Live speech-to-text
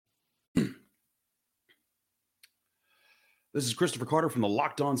This is Christopher Carter from the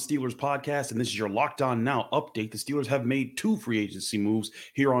Locked On Steelers podcast, and this is your Locked On Now update. The Steelers have made two free agency moves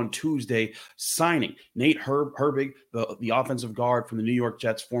here on Tuesday, signing Nate Herbig, the offensive guard from the New York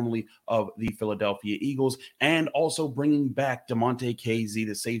Jets, formerly of the Philadelphia Eagles, and also bringing back Damontae, Kazee,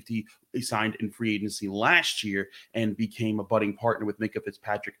 the safety he signed in free agency last year and became a budding partner with Minkah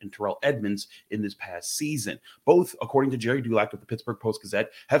Fitzpatrick and Terrell Edmunds in this past season. Both, according to Jerry Dulac of the Pittsburgh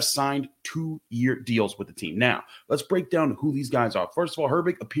Post-Gazette, have signed 2-year deals with the team. Now, let's break down who these guys are. First of all,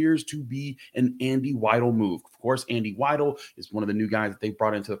 Herbig appears to be an Andy Weidl move. Of course, Andy Weidl is one of the new guys that they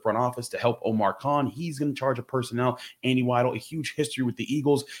brought into the front office to help Omar Khan. He's in charge of personnel. Andy Weidl, a huge history with the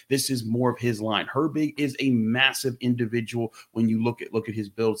Eagles. This is more of his line. Herbig is a massive individual when you look at his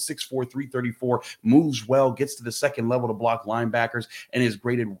build. 6'4", 334, moves well, gets to the second level to block linebackers, and is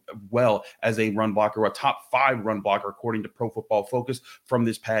graded well as a run blocker, a top 5 run blocker, according to Pro Football Focus from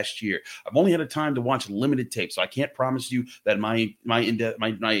this past year. I've only had a time to watch limited tape, so I can't promise you that my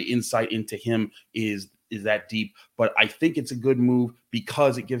insight into him is that deep, but I think it's a good move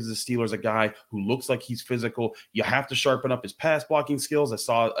because it gives the Steelers a guy who looks like he's physical. You have to sharpen up his pass blocking skills. I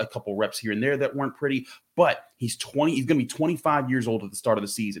saw a couple reps here and there that weren't pretty, but he's 20. He's going to be 25 years old at the start of the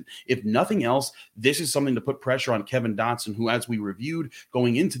season. If nothing else, this is something to put pressure on Kevin Dotson, who, as we reviewed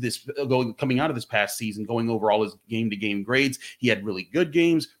coming out of this past season, going over all his game-to-game grades, he had really good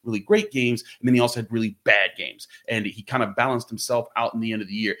games, really great games, and then he also had really bad games, and he kind of balanced himself out in the end of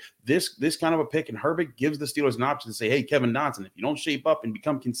the year. This kind of a pick in Herbig gives the Steelers an option to say, hey, Kevin Dotson, if you don't shape up and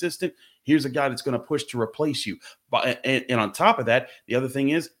become consistent, here's a guy that's going to push to replace you. But and on top of that, the other thing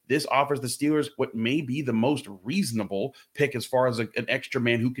is this offers the Steelers what may be the most reasonable pick as far as an extra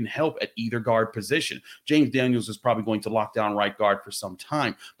man who can help at either guard position. James Daniels is probably going to lock down right guard for some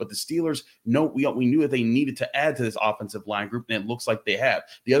time, but the Steelers know we knew that they needed to add to this offensive line group, and it looks like they have.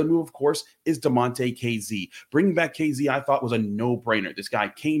 The other move, of course, is Damontae Kazee. Bringing back Kazee, I thought, was a no-brainer. This guy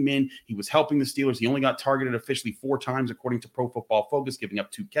came in, he was helping the Steelers. He only got targeted officially 4 times, according to Pro Football Focus, giving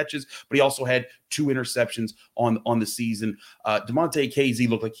up 2 catches, but he also had 2 interceptions on the season. Damontae Kazee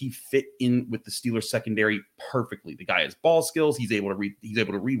looked like he fit in with the Steelers secondary perfectly. The guy has ball skills. He's able to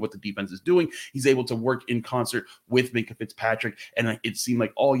read what the defense is doing. He's able to work in concert with Minkah Fitzpatrick, and it seemed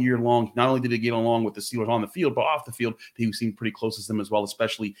like all year long, not only did he get along with the Steelers on the field, but off the field, he seemed pretty close to them as well,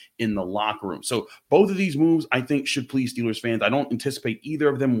 especially in the locker room. So both of these moves, I think, should please Steelers fans. I don't anticipate either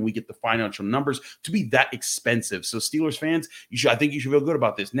of them when we get the financial numbers to be that expensive. So Steelers fans, I think you should feel good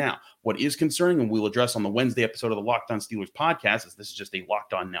about this. Now, what is concerning, and we'll address on the Wednesday episode of the Locked On Steelers podcast, as this is just a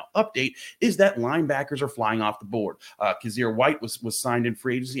Locked On Now update, is that linebackers are flying off the board. Kazee White was signed in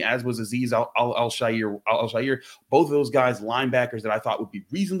free agency, as was Azeez Al-Shaair. Both of those guys, linebackers that I thought would be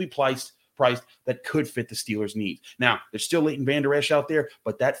reasonably priced that could fit the Steelers' needs. Now, there's still Leighton Vander Esch out there,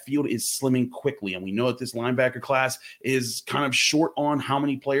 but that field is slimming quickly, and we know that this linebacker class is kind of short on how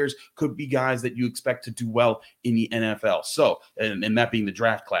many players could be guys that you expect to do well in the NFL. So, and that being the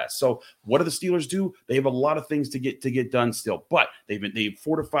draft class. So, what do the Steelers do? They have a lot of things to get done still, but they've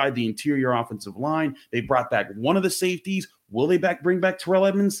fortified the interior offensive line. They brought back one of the safeties. Will they bring back Terrell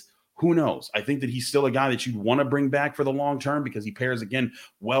Edmunds? Who knows? I think that he's still a guy that you'd want to bring back for the long term because he pairs, again,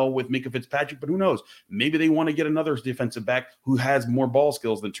 well with Minkah Fitzpatrick. But who knows? Maybe they want to get another defensive back who has more ball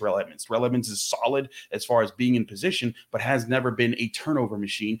skills than Terrell Edmunds. Terrell Edmunds is solid as far as being in position, but has never been a turnover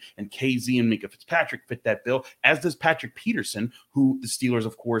machine. And Kazee and Minkah Fitzpatrick fit that bill, as does Patrick Peterson, who the Steelers,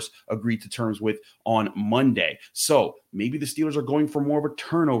 of course, agreed to terms with on Monday. So maybe the Steelers are going for more of a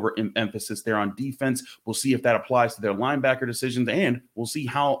turnover emphasis there on defense. We'll see if that applies to their linebacker decisions, and we'll see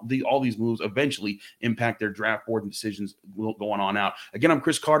how all these moves eventually impact their draft board and decisions going on out. Again, I'm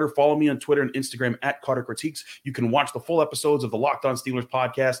Chris Carter. Follow me on Twitter and Instagram at Carter Critiques. You can watch the full episodes of the Locked On Steelers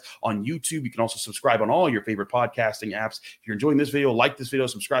podcast on YouTube. You can also subscribe on all your favorite podcasting apps. If you're enjoying this video, like this video,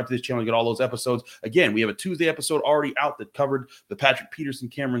 subscribe to this channel, and get all those episodes. Again, we have a Tuesday episode already out that covered the Patrick Peterson,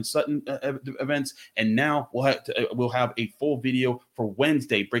 Cameron Sutton events, and now we'll have a full video for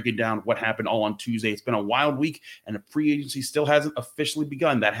Wednesday breaking down what happened all on Tuesday. It's been a wild week, and the free agency still hasn't officially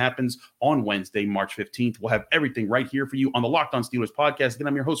begun. That happens on Wednesday, March 15th. We'll have everything right here for you on the Locked On Steelers podcast. Again,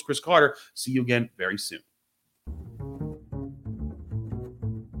 I'm your host, Chris Carter. See you again very soon.